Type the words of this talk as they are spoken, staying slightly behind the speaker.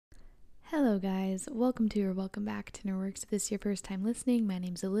Hello guys, welcome to or welcome back to Nerworks. If this is your first time listening, my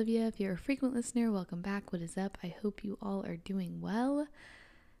name's Olivia. If you're a frequent listener, welcome back. What is up? I hope you all are doing well.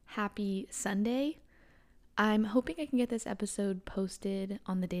 Happy Sunday. I'm hoping I can get this episode posted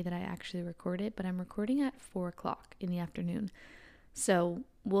on the day that I actually record it, but I'm recording at 4 o'clock in the afternoon. So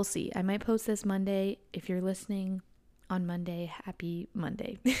we'll see. I might post this Monday. If you're listening on Monday, happy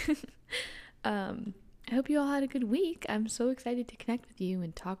Monday. I hope you all had a good week. I'm so excited to connect with you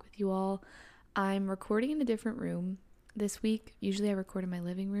and talk with you all. I'm recording in a different room this week. Usually I record in my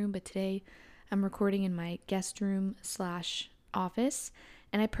living room, but today I'm recording in my guest room / office.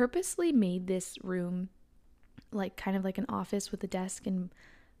 And I purposely made this room like kind of like an office with a desk and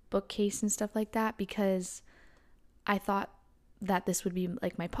bookcase and stuff like that because I thought that this would be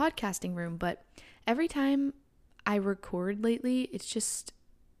like my podcasting room. But every time I record lately, it's just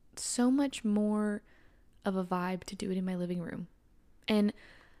so much more of a vibe to do it in my living room. And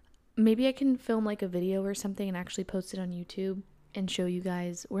maybe I can film like a video or something and actually post it on YouTube and show you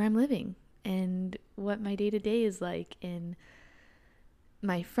guys where I'm living and what my day-to-day is like and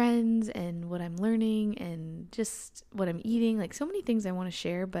my friends and what I'm learning and just what I'm eating. Like so many things I want to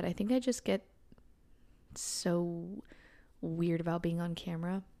share, but I think I just get so weird about being on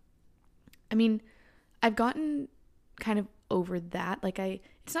camera. I mean, I've gotten kind of over that.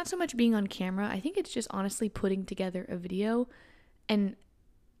 It's not so much being on camera. I think it's just honestly putting together a video and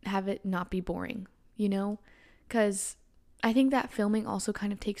have it not be boring, you know? Because I think that filming also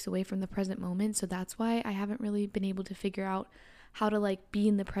kind of takes away from the present moment. So that's why I haven't really been able to figure out how to like be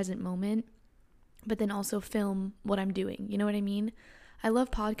in the present moment, but then also film what I'm doing. You know what I mean? I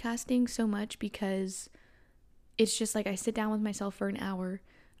love podcasting so much because it's just like I sit down with myself for an hour,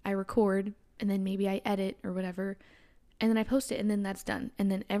 I record, and then maybe I edit or whatever, and then I post it, and then that's done.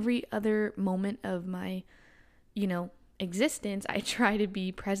 And then every other moment of my, existence, I try to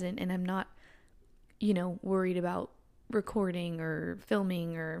be present, and I'm not, worried about recording or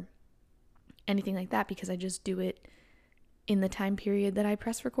filming or anything like that because I just do it in the time period that I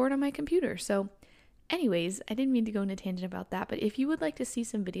press record on my computer. So anyways, I didn't mean to go on a tangent about that, but if you would like to see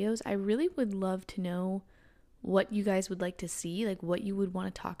some videos, I really would love to know what you guys would like to see, like what you would want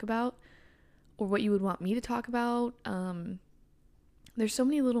to talk about or what you would want me to talk about. There's so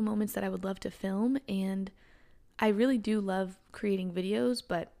many little moments that I would love to film, and I really do love creating videos,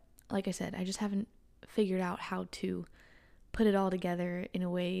 but like I said, I just haven't figured out how to put it all together in a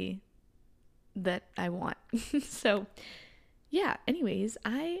way that I want. So yeah, anyways,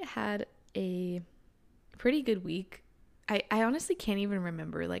 I had a pretty good week. I honestly can't even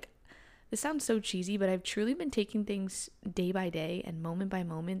remember. Like, this sounds so cheesy, but I've truly been taking things day by day and moment by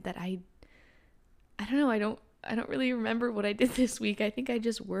moment that I don't know, I don't really remember what I did this week. I think I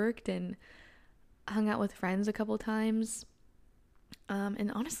just worked and hung out with friends a couple times.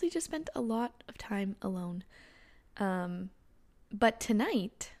 And honestly just spent a lot of time alone. But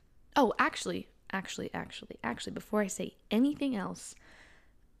tonight, actually, before I say anything else,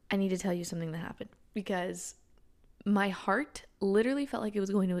 I need to tell you something that happened because my heart literally felt like it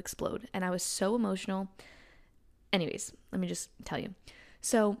was going to explode and I was so emotional. Anyways, let me just tell you.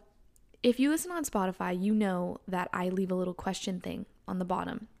 So if you listen on Spotify, you know that I leave a little question thing on the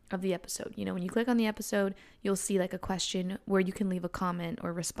bottom of the episode. You know, when you click on the episode, you'll see like a question where you can leave a comment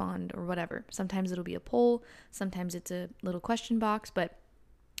or respond or whatever. Sometimes it'll be a poll, sometimes it's a little question box, but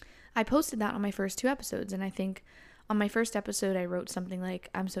I posted that on my first 2 episodes. And I think on my first episode, I wrote something like,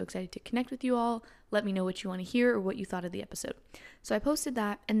 I'm so excited to connect with you all. Let me know what you want to hear or what you thought of the episode. So I posted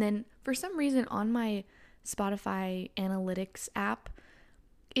that. And then for some reason on my Spotify analytics app,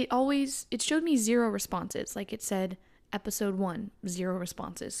 it showed me 0 responses. Like it said episode 1, 0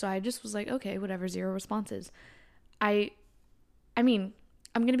 responses. So I just was like, okay, whatever, 0 responses. I mean,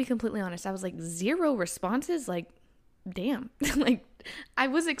 I'm going to be completely honest. I was like, 0 responses? Like, damn. Like, I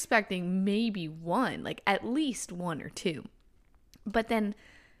was expecting maybe 1, like at least 1 or 2. But then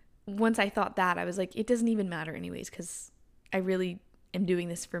once I thought that, I was like, it doesn't even matter anyways, because I really am doing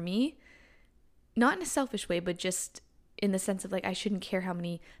this for me. Not in a selfish way, but just in the sense of like, I shouldn't care how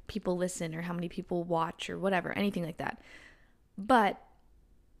many people listen or how many people watch or whatever, anything like that. But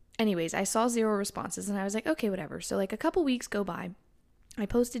anyways, I saw 0 responses and I was like, okay, whatever. So like a couple weeks go by. I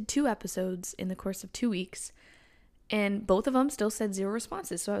posted 2 episodes in the course of 2 weeks and both of them still said 0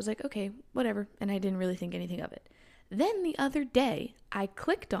 responses. So I was like, okay, whatever. And I didn't really think anything of it. Then the other day I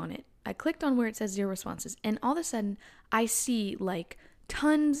clicked on it. I clicked on where it says 0 responses and all of a sudden I see like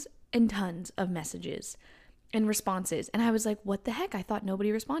tons and tons of messages and responses. And I was like, what the heck? I thought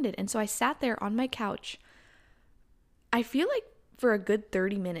nobody responded. And so I sat there on my couch, I feel like for a good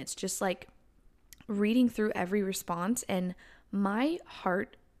 30 minutes, just like reading through every response. And my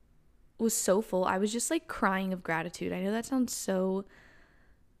heart was so full. I was just like crying of gratitude. I know that sounds so,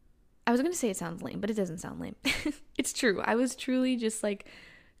 I was going to say it sounds lame, but it doesn't sound lame. It's true. I was truly just like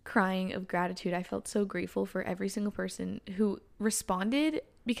crying of gratitude. I felt so grateful for every single person who responded,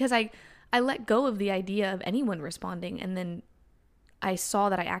 because I let go of the idea of anyone responding, and then I saw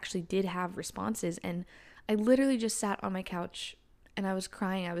that I actually did have responses, and I literally just sat on my couch and I was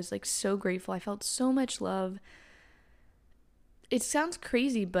crying. I was like so grateful. I felt so much love. It sounds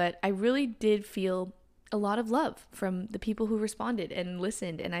crazy, but I really did feel a lot of love from the people who responded and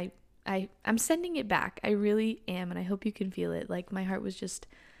listened, and I'm sending it back. I really am, and I hope you can feel it. Like, my heart was just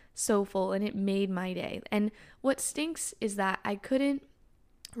so full, and it made my day. And what stinks is that I couldn't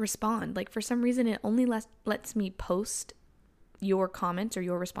respond. Like, for some reason, it only lets me post your comments or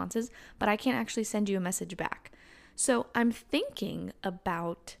your responses, but I can't actually send you a message back. So I'm thinking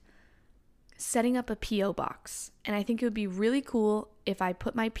about setting up a P.O. box, and I think it would be really cool if I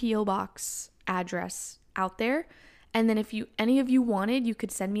put my P.O. box address out there, and then if any of you wanted, you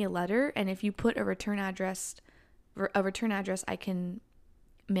could send me a letter, and if you put a return address, I can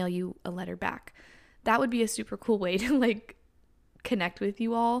mail you a letter back. That would be a super cool way to like connect with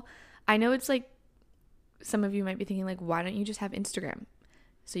you all. I know it's like, some of you might be thinking like, why don't you just have Instagram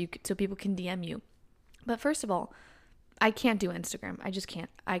so people can DM you? But first of all, I can't do Instagram. I just can't.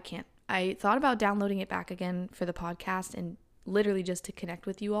 I can't. I thought about downloading it back again for the podcast and literally just to connect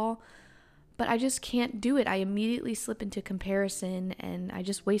with you all, but I just can't do it. I immediately slip into comparison, and I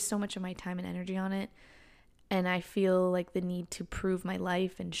just waste so much of my time and energy on it. And I feel like the need to prove my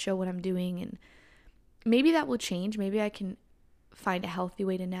life and show what I'm doing, and maybe that will change. Maybe I can find a healthy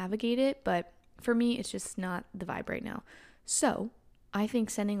way to navigate it, but for me, it's just not the vibe right now. So I think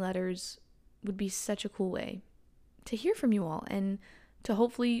sending letters would be such a cool way to hear from you all, and to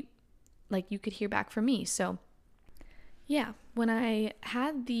hopefully, like, you could hear back from me. So yeah, when I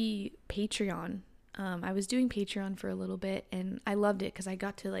had the Patreon, I was doing Patreon for a little bit, and I loved it because I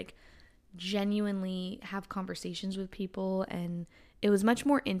got to like genuinely have conversations with people, and it was much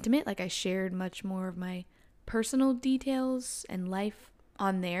more intimate. Like, I shared much more of my personal details and life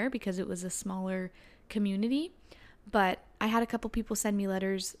on there because it was a smaller community. But I had a couple people send me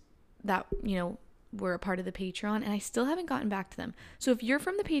letters that, were a part of the Patreon, and I still haven't gotten back to them. So if you're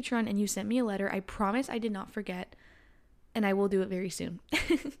from the Patreon and you sent me a letter, I promise I did not forget, and I will do it very soon.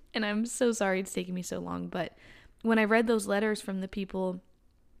 And I'm so sorry it's taking me so long, but when I read those letters from the people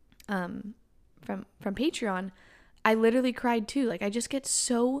from Patreon, I literally cried too. Like, I just get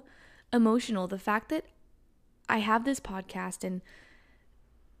so emotional. The fact that I have this podcast, and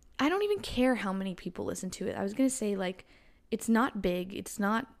I don't even care how many people listen to it. I was going to say, like, it's not big. It's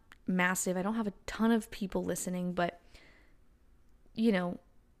not massive. I don't have a ton of people listening, but,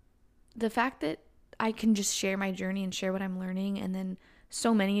 the fact that I can just share my journey and share what I'm learning, and then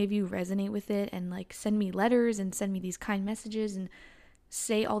so many of you resonate with it and, like, send me letters and send me these kind messages and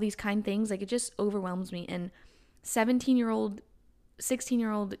say all these kind things, like, it just overwhelms me. And 17-year-old,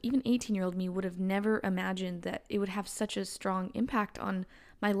 16-year-old, even 18-year-old me would have never imagined that it would have such a strong impact on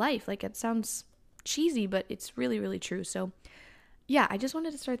my life. Like, it sounds cheesy, but it's really, really true. So yeah, I just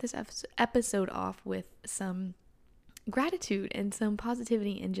wanted to start this episode off with some gratitude and some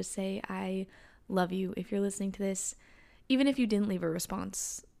positivity, and just say I love you. If you're listening to this, even if you didn't leave a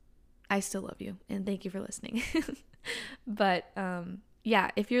response, I still love you, and thank you for listening. But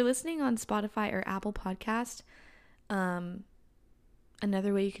yeah, if you're listening on Spotify or Apple Podcast,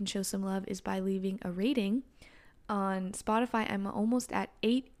 another way you can show some love is by leaving a rating. On Spotify, I'm almost at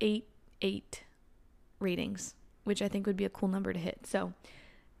 888 ratings, which I think would be a cool number to hit. So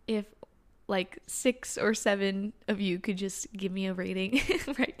if like 6 or 7 of you could just give me a rating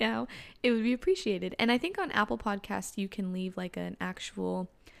right now, it would be appreciated. And I think on Apple Podcasts, you can leave like an actual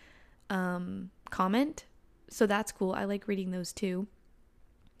comment. So that's cool. I like reading those too.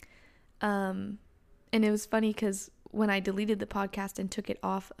 And it was funny because when I deleted the podcast and took it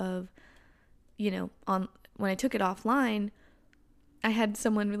off of, when I took it offline, I had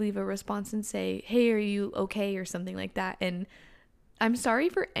someone leave a response and say, "Hey, are you okay?" or something like that. And I'm sorry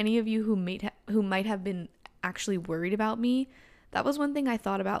for any of you who might have been actually worried about me. That was one thing I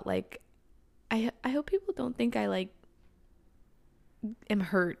thought about. Like, I hope people don't think I like am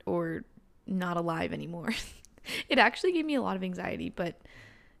hurt or not alive anymore. It actually gave me a lot of anxiety, but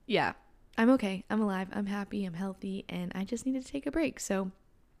yeah, I'm okay. I'm alive. I'm happy. I'm healthy, and I just needed to take a break. So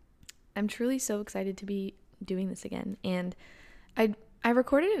I'm truly so excited to be doing this again. And I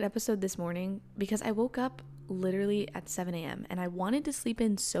recorded an episode this morning because I woke up literally at 7 a.m. and I wanted to sleep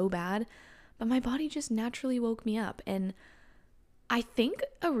in so bad, but my body just naturally woke me up. And I think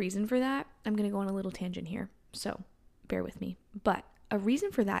a reason for that, I'm going to go on a little tangent here, so bear with me. But a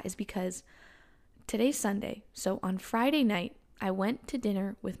reason for that is because today's Sunday. So on Friday night, I went to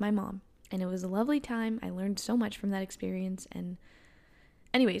dinner with my mom, and it was a lovely time. I learned so much from that experience. And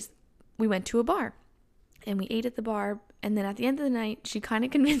anyways, we went to a bar and we ate at the bar. And then at the end of the night, she kind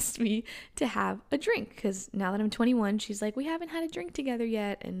of convinced me to have a drink, because now that I'm 21, she's like, we haven't had a drink together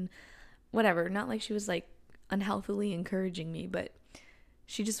yet. And whatever, not like she was like unhealthily encouraging me, but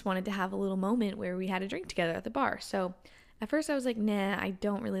she just wanted to have a little moment where we had a drink together at the bar. So at first I was like, nah, I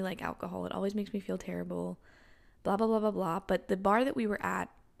don't really like alcohol. It always makes me feel terrible, blah, blah, blah, blah, blah. But the bar that we were at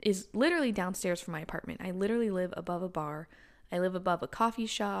is literally downstairs from my apartment. I literally live above a bar. I live above a coffee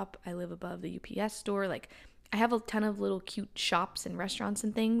shop. I live above the UPS store. Like, I have a ton of little cute shops and restaurants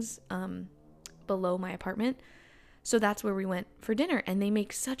and things below my apartment. So that's where we went for dinner, and they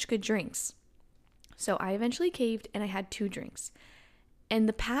make such good drinks. So I eventually caved and I had 2 drinks. And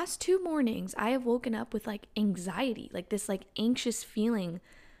the past 2 mornings, I have woken up with like anxiety, like this like anxious feeling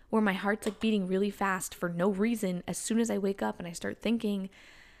where my heart's like beating really fast for no reason as soon as I wake up and I start thinking.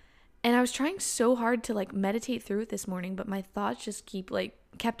 And I was trying so hard to like meditate through it this morning, but my thoughts just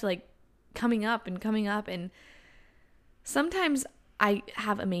kept coming up. And sometimes I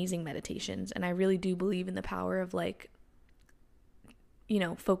have amazing meditations, and I really do believe in the power of like,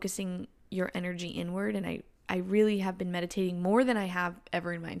 focusing your energy inward. And I really have been meditating more than I have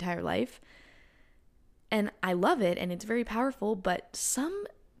ever in my entire life. And I love it, and it's very powerful, but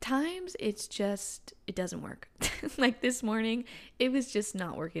sometimes it doesn't work. Like this morning, it was just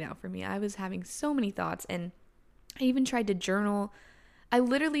not working out for me. I was having so many thoughts, and I even tried to journal. I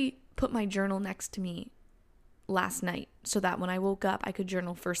literally put my journal next to me last night so that when I woke up, I could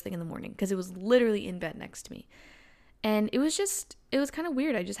journal first thing in the morning, because it was literally in bed next to me. And it was kind of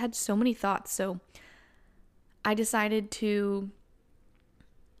weird. I just had so many thoughts. So I decided to,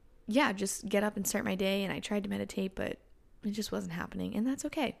 just get up and start my day. And I tried to meditate, but it just wasn't happening. And that's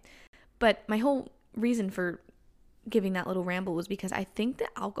okay. But my whole reason for giving that little ramble was because I think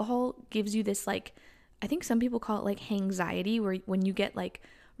that alcohol gives you this, like, I think some people call it like hangxiety, where when you get like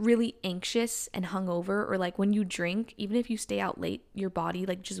really anxious and hungover, or like when you drink, even if you stay out late, your body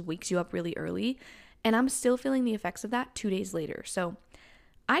like just wakes you up really early. And I'm still feeling the effects of that 2 days later. So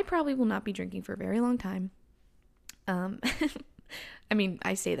I probably will not be drinking for a very long time. I mean,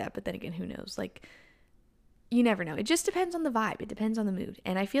 I say that, but then again, who knows? Like, you never know. It just depends on the vibe. It depends on the mood.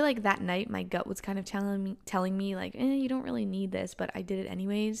 And I feel like that night my gut was kind of telling me like, you don't really need this, but I did it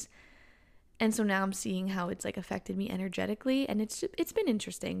anyways. And so now I'm seeing how it's like affected me energetically, and it's been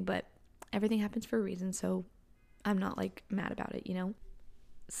interesting, but everything happens for a reason. So I'm not like mad about it,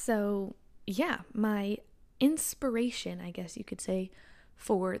 So yeah, my inspiration, I guess you could say,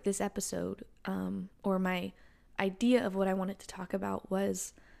 for this episode, or my idea of what I wanted to talk about,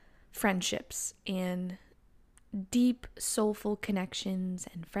 was friendships and deep soulful connections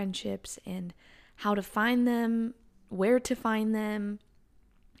and friendships, and how to find them, where to find them,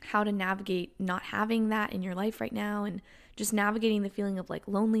 how to navigate not having that in your life right now, and just navigating the feeling of like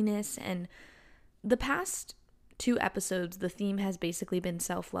loneliness. And the past 2 episodes, the theme has basically been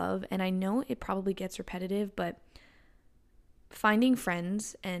self-love, and I know it probably gets repetitive, but finding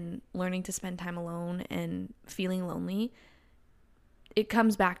friends and learning to spend time alone and feeling lonely, it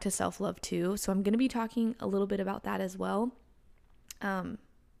comes back to self-love too. So I'm going to be talking a little bit about that as well.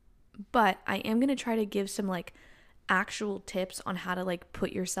 But I am going to try to give some like actual tips on how to like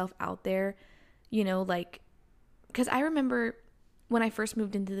put yourself out there, like, because I remember when I first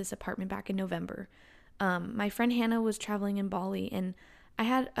moved into this apartment back in November, my friend Hannah was traveling in Bali, and I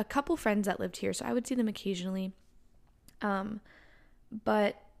had a couple friends that lived here, so I would see them occasionally.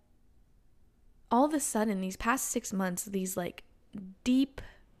 But all of a sudden, these past 6 months, these like deep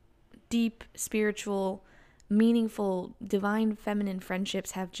spiritual, meaningful, divine feminine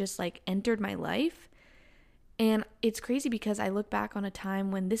friendships have just like entered my life. And it's crazy because I look back on a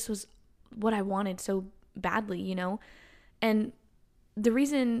time when this was what I wanted so badly, And the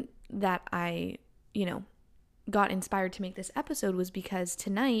reason that I, got inspired to make this episode was because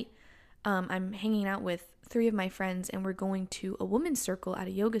tonight I'm hanging out with 3 of my friends, and we're going to a women's circle at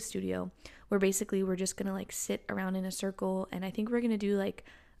a yoga studio, where basically we're just going to like sit around in a circle. And I think we're going to do like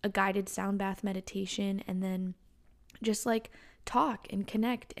a guided sound bath meditation, and then just like talk and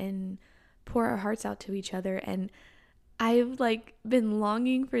connect and pour our hearts out to each other. And I've like been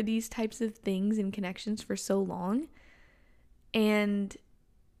longing for these types of things and connections for so long. And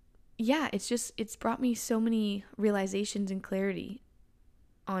yeah, it's brought me so many realizations and clarity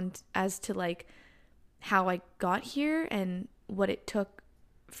on as to like how I got here and what it took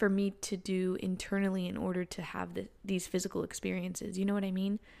for me to do internally in order to have these physical experiences. You know what I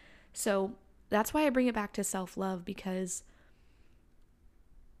mean? So that's why I bring it back to self-love, because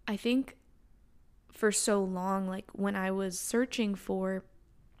I think for so long, like when I was searching for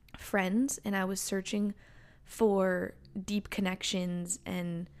friends and I was searching for deep connections,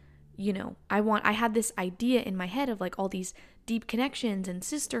 and I had this idea in my head of like all these deep connections and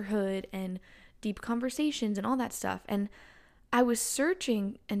sisterhood and deep conversations and all that stuff, and I was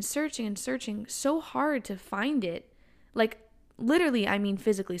searching and searching and searching so hard to find it. Like literally, I mean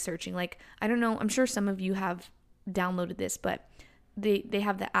physically searching. Like, I don't know, I'm sure some of you have downloaded this, but they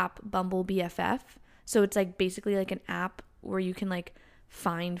have the app Bumble BFF. So it's like basically like an app where you can like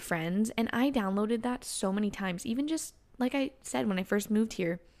find friends, and I downloaded that so many times. Even just like I said, when I first moved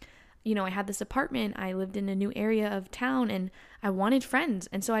here, I had this apartment, I lived in a new area of town, and I wanted friends.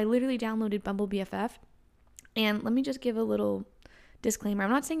 And so I literally downloaded Bumble BFF. And let me just give a little disclaimer. I'm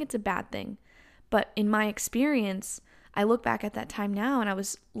not saying it's a bad thing, but in my experience, I look back at that time now and I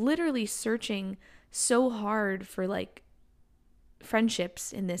was literally searching so hard for like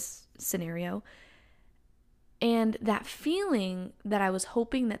friendships in this scenario. And that feeling that I was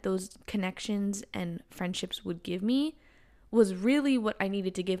hoping that those connections and friendships would give me was really what I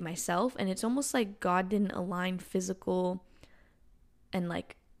needed to give myself. And it's almost like God didn't align physical and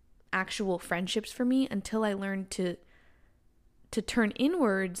like actual friendships for me until I learned to turn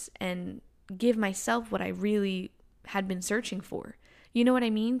inwards and give myself what I really had been searching for. You know what I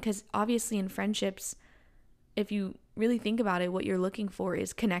mean? Because obviously in friendships, if you really think about it, what you're looking for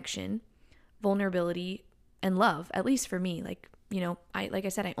is connection, vulnerability, and love. At least for me, like I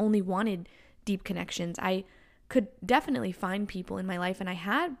said, I only wanted deep connections. I could definitely find people in my life, and I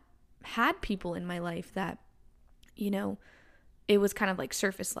had people in my life that it was kind of like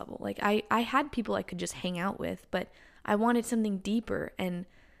surface level. Like I had people I could just hang out with, but I wanted something deeper. And,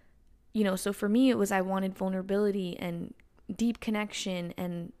 so for me, it was, I wanted vulnerability and deep connection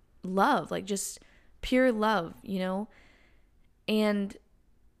and love, like just pure love, and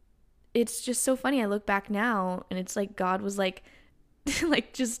it's just so funny. I look back now and it's like God was like,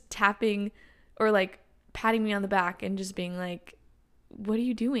 like just tapping or like patting me on the back and just being like, what are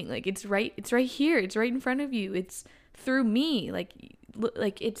you doing? Like, it's right here. It's right in front of you. It's through me.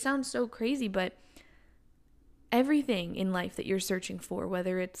 Like it sounds so crazy, but everything in life that you're searching for,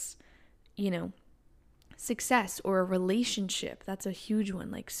 whether it's, success or a relationship, that's a huge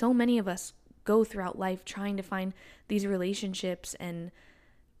one. Like so many of us go throughout life trying to find these relationships and,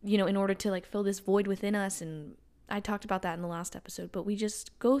 in order to like fill this void within us. And I talked about that in the last episode, but we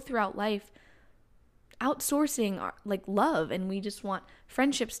just go throughout life outsourcing our like love, and we just want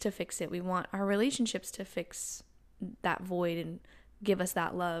friendships to fix it. We want our relationships to fix that void and give us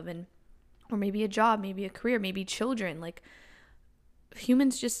that love, and or maybe a job, maybe a career, maybe children. Like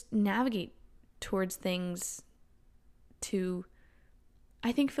humans just navigate towards things to,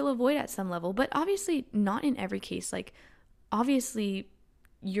 I think, fill a void at some level, but obviously not in every case. Like obviously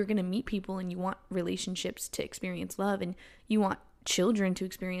you're going to meet people and you want relationships to experience love, and you want children to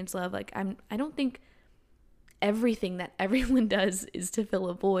experience love. Like I don't think everything that everyone does is to fill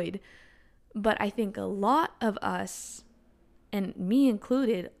a void, but I think a lot of us, and me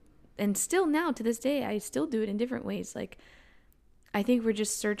included, and still now to this day, I still do it in different ways. Like I think we're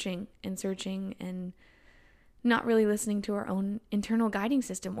just searching and not really listening to our own internal guiding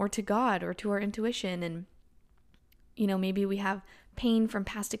system or to God or to our intuition. And maybe we have pain from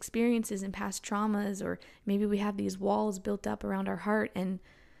past experiences and past traumas, or maybe we have these walls built up around our heart, and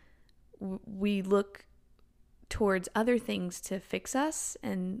we look towards other things to fix us.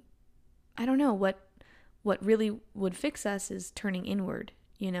 And I don't know what really would fix us is turning inward,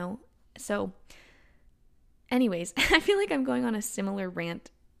 So anyways, I feel like I'm going on a similar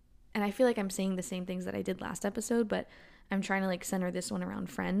rant, and I feel like I'm saying the same things that I did last episode, but I'm trying to like center this one around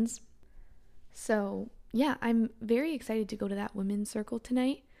friends. So yeah, I'm very excited to go to that women's circle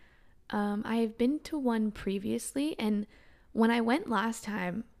tonight. I have been to one previously, and when I went last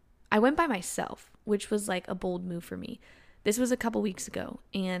time, I went by myself, which was like a bold move for me. This was a couple weeks ago,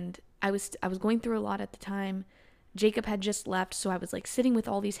 and I was going through a lot at the time. Jacob had just left, so I was like sitting with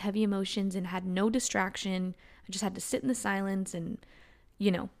all these heavy emotions and had no distraction. I just had to sit in the silence, and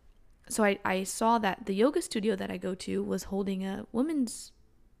so I saw that the yoga studio that I go to was holding a women's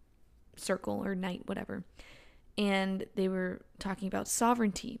circle or night, whatever, and they were talking about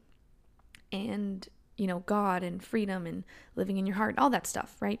sovereignty and God and freedom and living in your heart, all that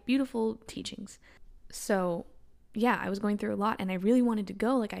stuff, right? Beautiful teachings. So yeah, I was going through a lot, and I really wanted to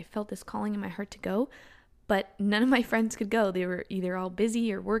go. Like I felt this calling in my heart to go, but none of my friends could go. They were either all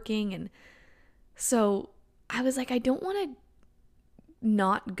busy or working, and so I was like, I don't want to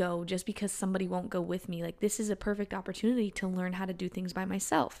not go just because somebody won't go with me. Like this is a perfect opportunity to learn how to do things by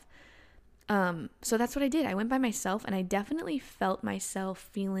myself. So that's what I did. I went by myself, and I definitely felt myself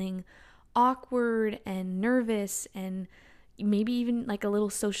feeling awkward and nervous and maybe even like a little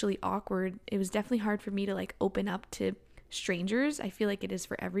socially awkward. It was definitely hard for me to like open up to strangers. I feel like it is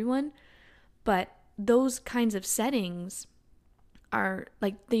for everyone. But those kinds of settings are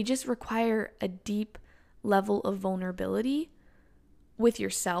like, they just require a deep level of vulnerability with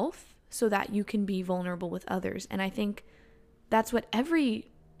yourself so that you can be vulnerable with others. And I think that's what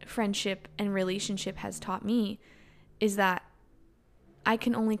every friendship and relationship has taught me, is that I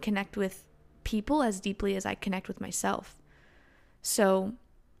can only connect with people as deeply as I connect with myself. So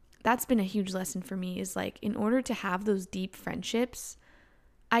that's been a huge lesson for me, is like, in order to have those deep friendships,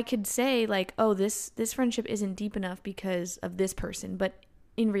 I could say like, oh, this friendship isn't deep enough because of this person. But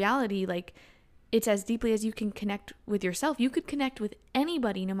in reality, like, it's as deeply as you can connect with yourself. You could connect with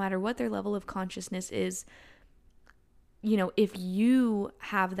anybody, no matter what their level of consciousness is, you know, if you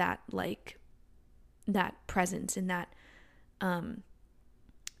have that, like, that presence and that,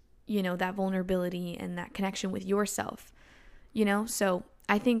 you know, that vulnerability and that connection with yourself, you know? So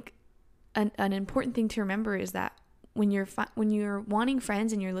I think an important thing to remember is that when you're wanting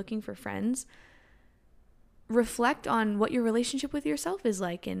friends and you're looking for friends, reflect on what your relationship with yourself is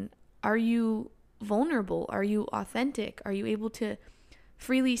like. And are you vulnerable? Are you authentic? Are you able to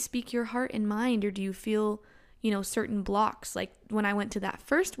freely speak your heart and mind? Or do you feel, you know, certain blocks? Like when I went to that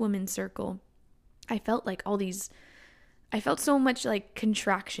first women's circle, I felt like I felt so much like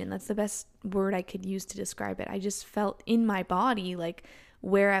contraction. That's the best word I could use to describe it. I just felt in my body like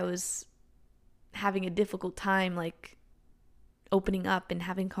where I was having a difficult time, like opening up and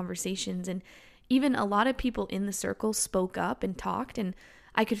having conversations. And even a lot of people in the circle spoke up and talked, and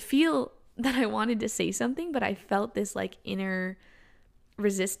I could feel that I wanted to say something, but I felt this like inner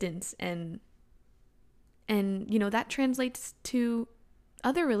resistance. And you know, that translates to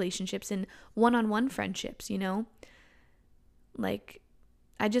other relationships and one-on-one friendships, you know? Like,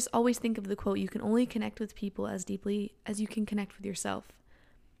 I just always think of the quote, you can only connect with people as deeply as you can connect with yourself.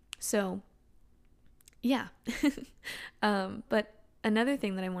 So yeah. But another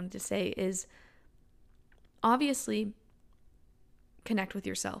thing that I wanted to say is, obviously connect with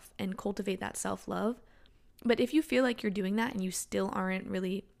yourself and cultivate that self-love. But if you feel like you're doing that and you still aren't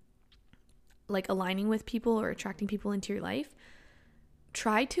really like aligning with people or attracting people into your life,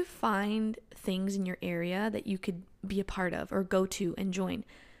 try to find things in your area that you could be a part of or go to and join.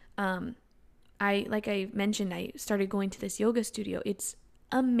 Like I mentioned, I started going to this yoga studio. It's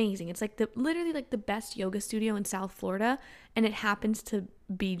amazing. It's like literally like the best yoga studio in South Florida, and it happens to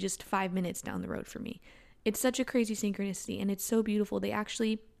be just 5 minutes down the road for me. It's such a crazy synchronicity, and it's so beautiful. They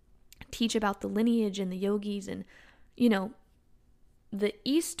actually teach about the lineage and the yogis and, you know, the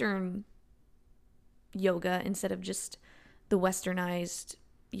Eastern yoga instead of just the westernized,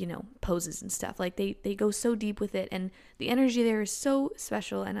 you know, poses and stuff. Like they go so deep with it, and the energy there is so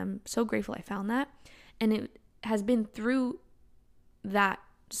special, and I'm so grateful I found that. And it has been through that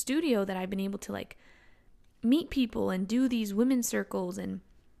studio that I've been able to like meet people and do these women's circles, and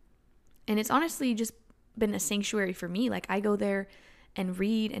it's honestly just been a sanctuary for me. Like I go there and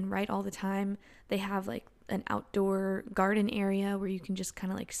read and write all the time. They have like an outdoor garden area where you can just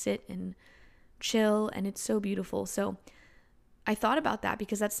kind of like sit and chill, and it's so beautiful. So I thought about that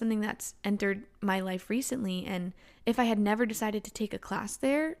because that's something that's entered my life recently, and if I had never decided to take a class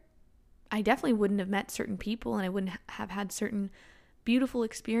there, I definitely wouldn't have met certain people, and I wouldn't have had certain beautiful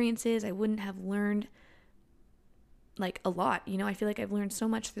experiences. I wouldn't have learned like a lot, you know. I feel like I've learned so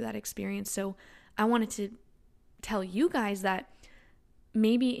much through that experience. So I wanted to tell you guys that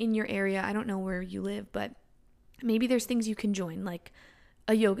maybe in your area, I don't know where you live, but maybe there's things you can join, like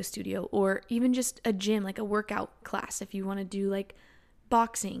a yoga studio or even just a gym, like a workout class. If you want to do like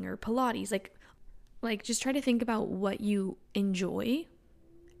boxing or Pilates, like just try to think about what you enjoy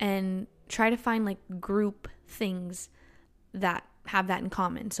and try to find like group things that have that in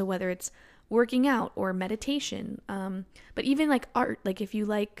common. So whether it's working out or meditation, but even like art, like if you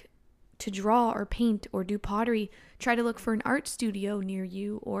like to draw or paint or do pottery, try to look for an art studio near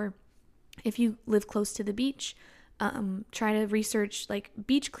you. Or if you live close to the beach, try to research like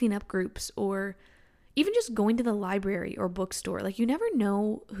beach cleanup groups, or even just going to the library or bookstore. Like you never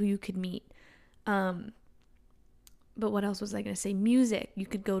know who you could meet. But what else was I going to say? Music. You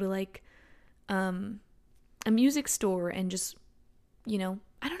could go to like a music store and just, you know,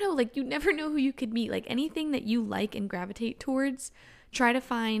 I don't know, like you never know who you could meet. Like anything that you like and gravitate towards, try to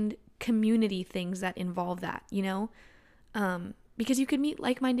find community things that involve that, you know, because you could meet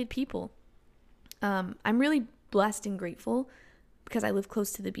like-minded people. I'm really blessed and grateful because I live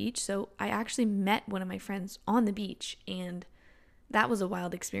close to the beach. So I actually met one of my friends on the beach, and that was a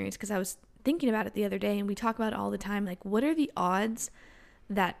wild experience because I was thinking about it the other day, and we talk about it all the time. Like, what are the odds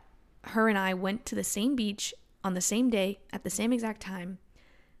that her and I went to the same beach on the same day at the same exact time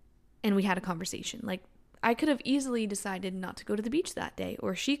and we had a conversation? Like, I could have easily decided not to go to the beach that day,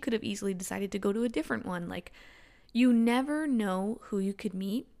 or she could have easily decided to go to a different one. Like, you never know who you could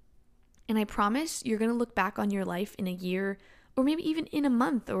meet. And I promise you're going to look back on your life in a year, or maybe even in a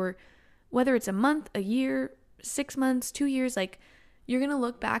month, or whether it's a month, a year, 6 months, 2 years, like, you're going to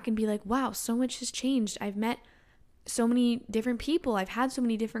look back and be like, wow, so much has changed. I've met so many different people. I've had so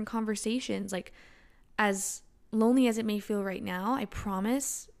many different conversations. Like, as lonely as it may feel right now, I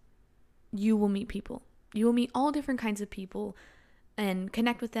promise you will meet people. You will meet all different kinds of people and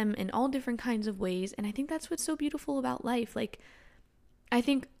connect with them in all different kinds of ways. And I think that's what's so beautiful about life. Like, I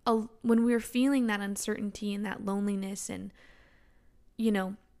think when we're feeling that uncertainty and that loneliness and, you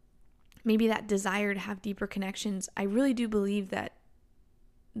know, maybe that desire to have deeper connections, I really do believe that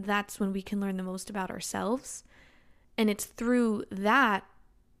that's when we can learn the most about ourselves. And it's through that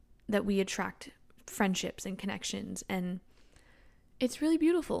we attract friendships and connections. And it's really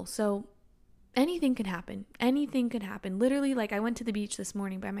beautiful. So anything could happen. Anything could happen. Literally, like, I went to the beach this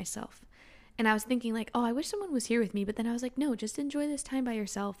morning by myself. And I was thinking, like, oh, I wish someone was here with me. But then I was like, no, just enjoy this time by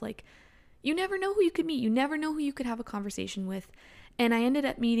yourself. Like, you never know who you could meet. You never know who you could have a conversation with. And I ended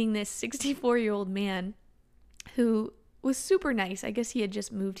up meeting this 64-year-old man who was super nice. I guess he had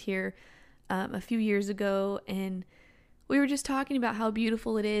just moved here a few years ago. And we were just talking about how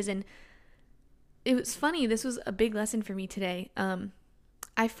beautiful it is. And it was funny. This was a big lesson for me today.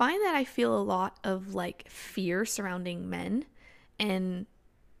 I find that I feel a lot of, like, fear surrounding men. And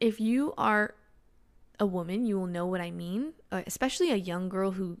if you are a woman, you will know what I mean, especially a young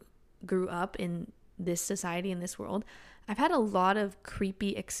girl who grew up in this society, in this world. I've had a lot of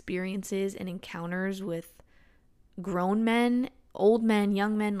creepy experiences and encounters with grown men, old men,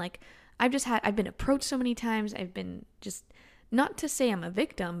 young men. Like, I've been approached so many times. I've been just, not to say I'm a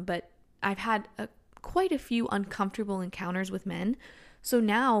victim, but I've had quite a few uncomfortable encounters with men. So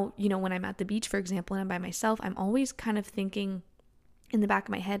now, you know, when I'm at the beach, for example, and I'm by myself, I'm always kind of thinking in the back of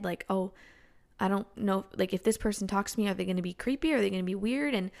my head, like, oh, I don't know, like, if this person talks to me, are they going to be creepy? Are they going to be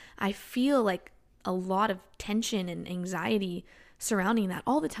weird? And I feel like a lot of tension and anxiety surrounding that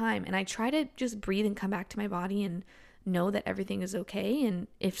all the time. And I try to just breathe and come back to my body and know that everything is okay. And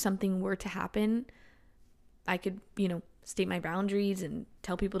if something were to happen, I could, you know, state my boundaries and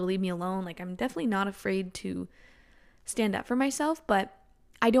tell people to leave me alone. Like, I'm definitely not afraid to stand up for myself, but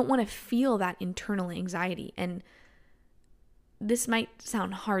I don't want to feel that internal anxiety. And this might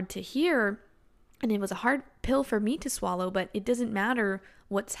sound hard to hear, and it was a hard pill for me to swallow, but it doesn't matter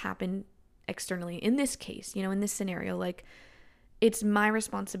what's happened externally. In this case, you know, in this scenario, like, it's my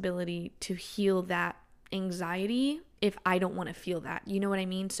responsibility to heal that anxiety if I don't want to feel that. You know what I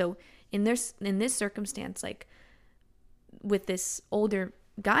mean? So in this circumstance, like, with this older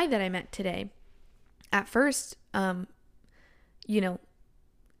guy that I met today, at first, you know,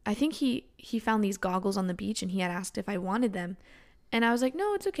 I think he found these goggles on the beach and he had asked if I wanted them. And I was like,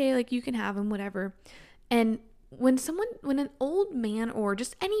 no, it's okay. Like, you can have them, whatever. And when an old man or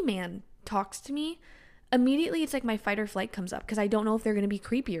just any man talks to me, immediately it's like my fight or flight comes up because I don't know if they're going to be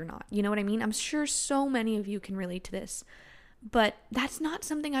creepy or not. You know what I mean? I'm sure so many of you can relate to this, but that's not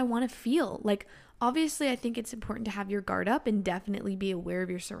something I want to feel. Like, obviously, I think it's important to have your guard up and definitely be aware of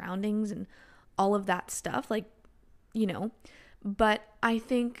your surroundings and all of that stuff. Like, you know, but I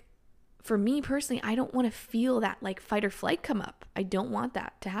think for me personally, I don't want to feel that, like, fight or flight come up. I don't want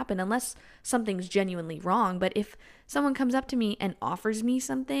that to happen unless something's genuinely wrong. But if someone comes up to me and offers me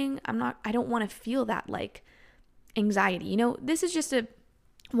something, I don't want to feel that, like, anxiety. You know, this is just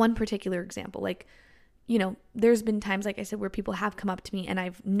one particular example. Like, you know, there's been times, like I said, where people have come up to me and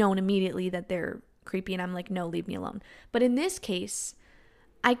I've known immediately that they're creepy and I'm like, no, leave me alone. But in this case,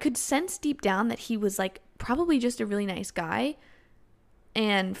 I could sense deep down that he was, like, probably just a really nice guy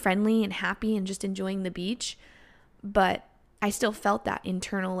and friendly and happy and just enjoying the beach. But I still felt that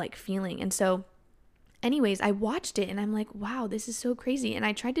internal, like, feeling. And so anyways, I watched it and I'm like, wow, this is so crazy. And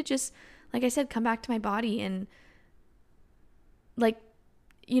I tried to just, like I said, come back to my body and, like,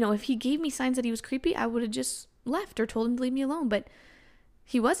 you know, if he gave me signs that he was creepy, I would have just left or told him to leave me alone. But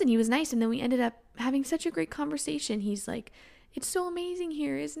he wasn't. He was nice. And then we ended up having such a great conversation. He's like, it's so amazing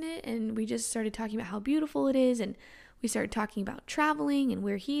here, isn't it? And we just started talking about how beautiful it is. And we started talking about traveling and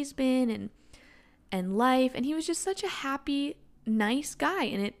where he's been and life. And he was just such a happy, nice guy.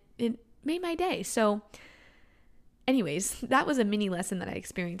 And it made my day. So anyways, that was a mini lesson that I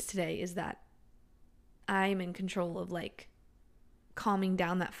experienced today, is that I'm in control of, like, calming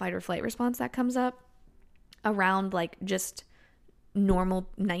down that fight or flight response that comes up around, like, just normal,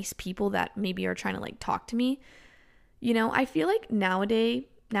 nice people that maybe are trying to like talk to me. You know, I feel like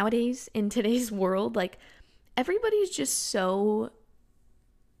nowadays in today's world, like everybody's just so,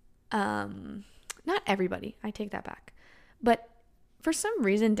 not everybody, I take that back. But for some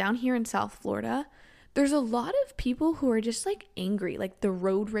reason down here in South Florida, there's a lot of people who are just like angry. Like the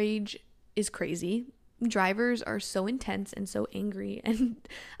road rage is crazy. Drivers are so intense and so angry. And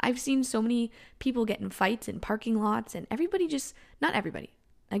I've seen so many people get in fights in parking lots, and everybody just, not everybody.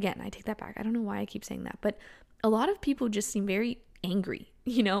 Again, I take that back. I don't know why I keep saying that, but a lot of people just seem very angry,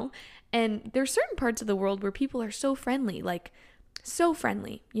 you know? And there's certain parts of the world where people are so friendly, like so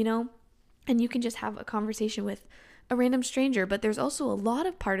friendly, you know? And you can just have a conversation with a random stranger. But there's also a lot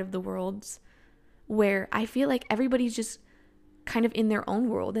of part of the worlds where I feel like everybody's just kind of in their own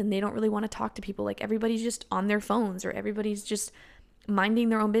world and they don't really want to talk to people. Like everybody's just on their phones, or everybody's just minding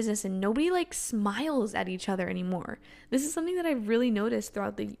their own business, and nobody like smiles at each other anymore. This is something that I've really noticed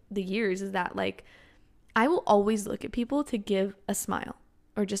throughout the years, is that like I will always look at people to give a smile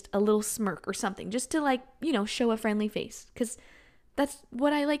or just a little smirk or something, just to like, you know, show a friendly face, because that's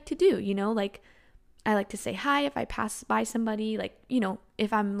what I like to do, you know? Like I like to say hi if I pass by somebody, like, you know,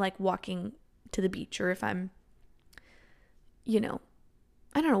 if I'm like walking to the beach, or if I'm, you know,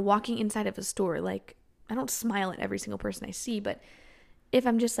 I don't know, walking inside of a store. Like I don't smile at every single person I see, but if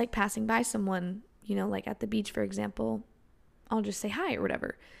I'm just like passing by someone, you know, like at the beach, for example, I'll just say hi or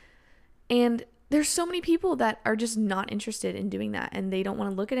whatever. And there's so many people that are just not interested in doing that, and they don't want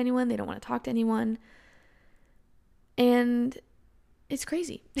to look at anyone. They don't want to talk to anyone. And it's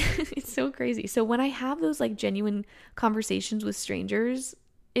crazy. It's so crazy. So when I have those like genuine conversations with strangers,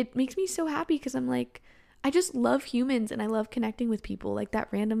 it makes me so happy, because I'm like, I just love humans and I love connecting with people. Like that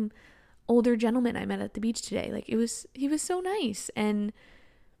random older gentleman I met at the beach today. Like he was so nice. And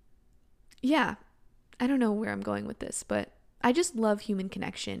yeah, I don't know where I'm going with this, but I just love human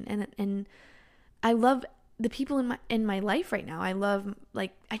connection, and I love the people in my life right now.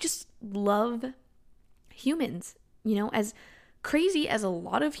 I just love humans, you know, as crazy as a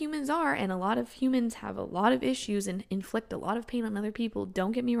lot of humans are, and a lot of humans have a lot of issues and inflict a lot of pain on other people.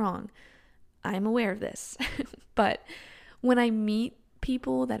 Don't get me wrong. I'm aware of this. But when I meet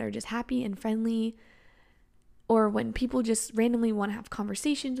people that are just happy and friendly, or when people just randomly want to have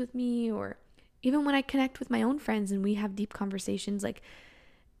conversations with me, or even when I connect with my own friends and we have deep conversations, like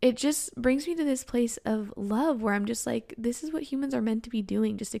it just brings me to this place of love where I'm just like, this is what humans are meant to be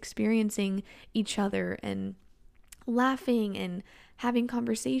doing, just experiencing each other and laughing and having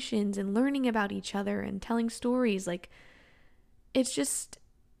conversations and learning about each other and telling stories. Like it's just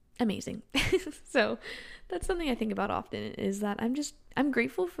amazing. So that's something I think about often, is that I'm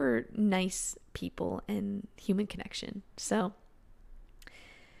grateful for nice people and human connection. So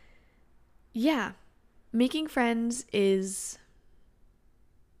yeah, making friends is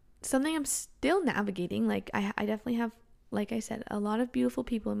something I'm still navigating. Like I definitely have, like I said, a lot of beautiful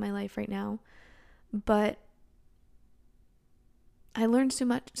people in my life right now, but I learned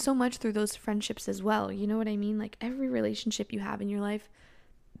so much through those friendships as well. You know what I mean? Like every relationship you have in your life,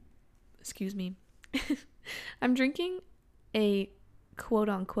 excuse me, I'm drinking a quote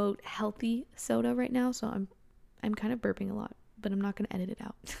unquote healthy soda right now, so I'm kind of burping a lot, but I'm not going to edit it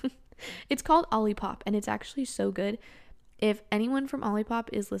out. It's called Olipop, and it's actually so good. If anyone from Olipop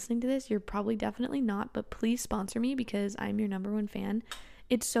is listening to this, you're probably definitely not, but please sponsor me, because I'm your number one fan.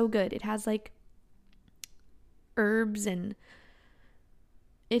 It's so good. It has like herbs, and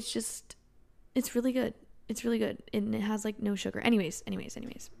it's really good. It's really good. And it has like no sugar. Anyways.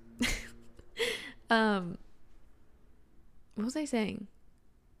 What was I saying?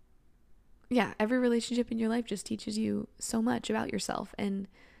 Yeah, every relationship in your life just teaches you so much about yourself. And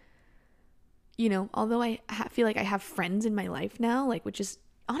you know, although I feel like I have friends in my life now, like, which is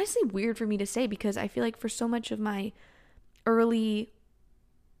honestly weird for me to say, because I feel like for so much of my early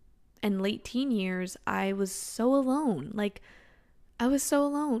and late teen years, I was so alone. Like, I was so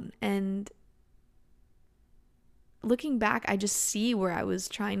alone. And looking back, I just see where I was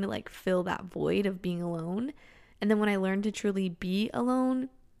trying to like fill that void of being alone. And then when I learned to truly be alone,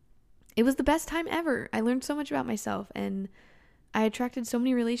 it was the best time ever. I learned so much about myself, and I attracted so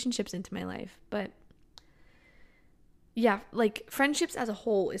many relationships into my life. But yeah, like friendships as a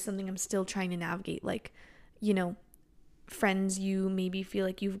whole is something I'm still trying to navigate. Like, you know, friends you maybe feel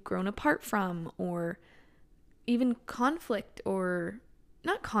like you've grown apart from, or even conflict, or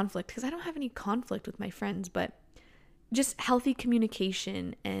not conflict, because I don't have any conflict with my friends, but just healthy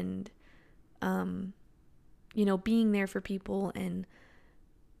communication and, you know, being there for people, and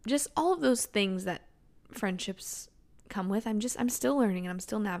just all of those things that friendships come with. I'm still learning and I'm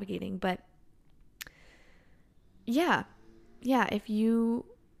still navigating. But yeah, yeah, if you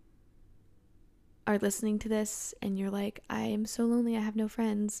are listening to this and you're like, I am so lonely, I have no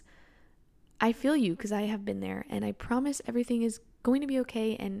friends, I feel you, because I have been there, and I promise everything is going to be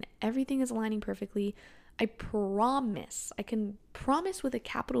okay and everything is aligning perfectly. I promise, I can promise with a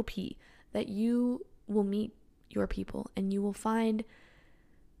capital P, that you will meet your people and you will find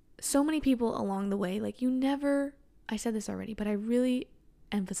so many people along the way. Like, I said this already, but I really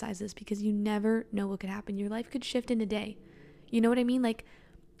emphasize this because you never know what could happen. Your life could shift in a day. You know what I mean? Like,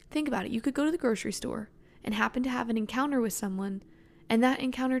 think about it. You could go to the grocery store and happen to have an encounter with someone, and that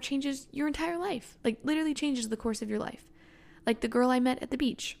encounter changes your entire life. Like, literally changes the course of your life. Like the girl I met at the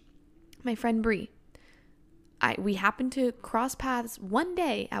beach, my friend Bree. We happened to cross paths one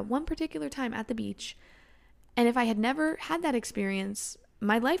day at one particular time at the beach. And if I had never had that experience,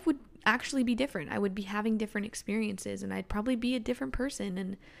 my life would actually be different. I would be having different experiences and I'd probably be a different person.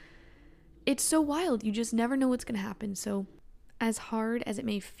 And it's so wild. You just never know what's going to happen. So as hard as it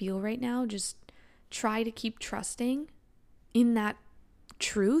may feel right now, just try to keep trusting in that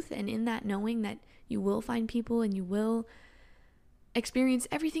truth and in that knowing that you will find people and you will experience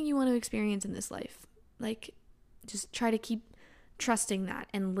everything you want to experience in this life. Like, just try to keep trusting that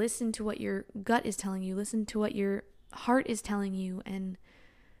and listen to what your gut is telling you, listen to what your heart is telling you, and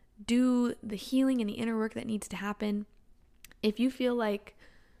do the healing and the inner work that needs to happen. If you feel like,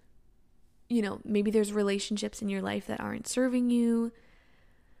 maybe there's relationships in your life that aren't serving you,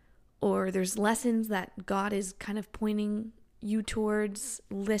 or there's lessons that God is kind of pointing you towards,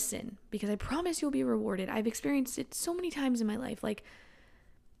 listen, because I promise you'll be rewarded. I've experienced it so many times in my life. Like,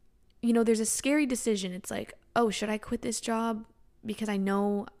 there's a scary decision. It's like, oh, should I quit this job because I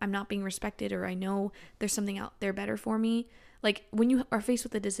know I'm not being respected, or I know there's something out there better for me? Like, when you are faced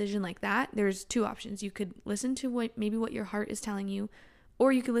with a decision like that, there's two options. You could listen to what your heart is telling you,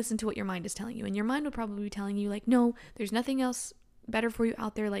 or you could listen to what your mind is telling you. And your mind would probably be telling you, like, no, there's nothing else better for you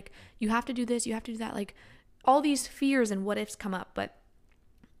out there. Like, you have to do this, you have to do that. Like, all these fears and what ifs come up. But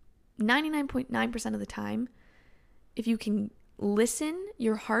 99.9% of the time, if you can listen,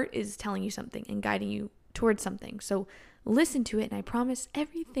 your heart is telling you something and guiding you towards something. So listen to it, and I promise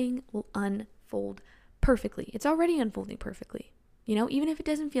everything will unfold perfectly. It's already unfolding perfectly, even if it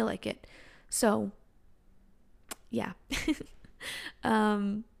doesn't feel like it. So yeah.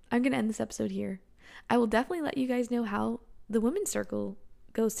 I'm going to end this episode here. I will definitely let you guys know how the women's circle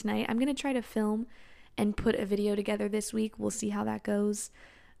goes tonight. I'm going to try to film and put a video together this week. We'll see how that goes.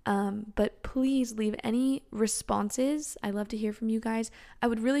 But please leave any responses. I love to hear from you guys. I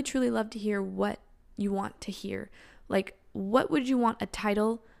would really, truly love to hear what you want to hear. Like, what would you want a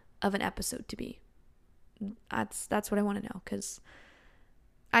title of an episode to be? That's what I want to know, because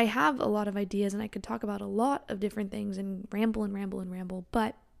I have a lot of ideas and I could talk about a lot of different things and ramble,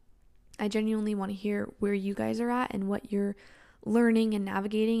 but I genuinely want to hear where you guys are at and what you're learning and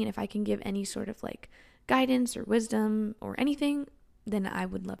navigating. And if I can give any sort of like guidance or wisdom or anything, then I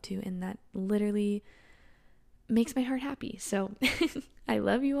would love to. And that literally makes my heart happy. So I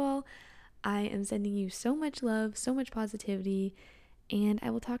love you all. I am sending you so much love, so much positivity, and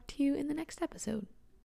I will talk to you in the next episode.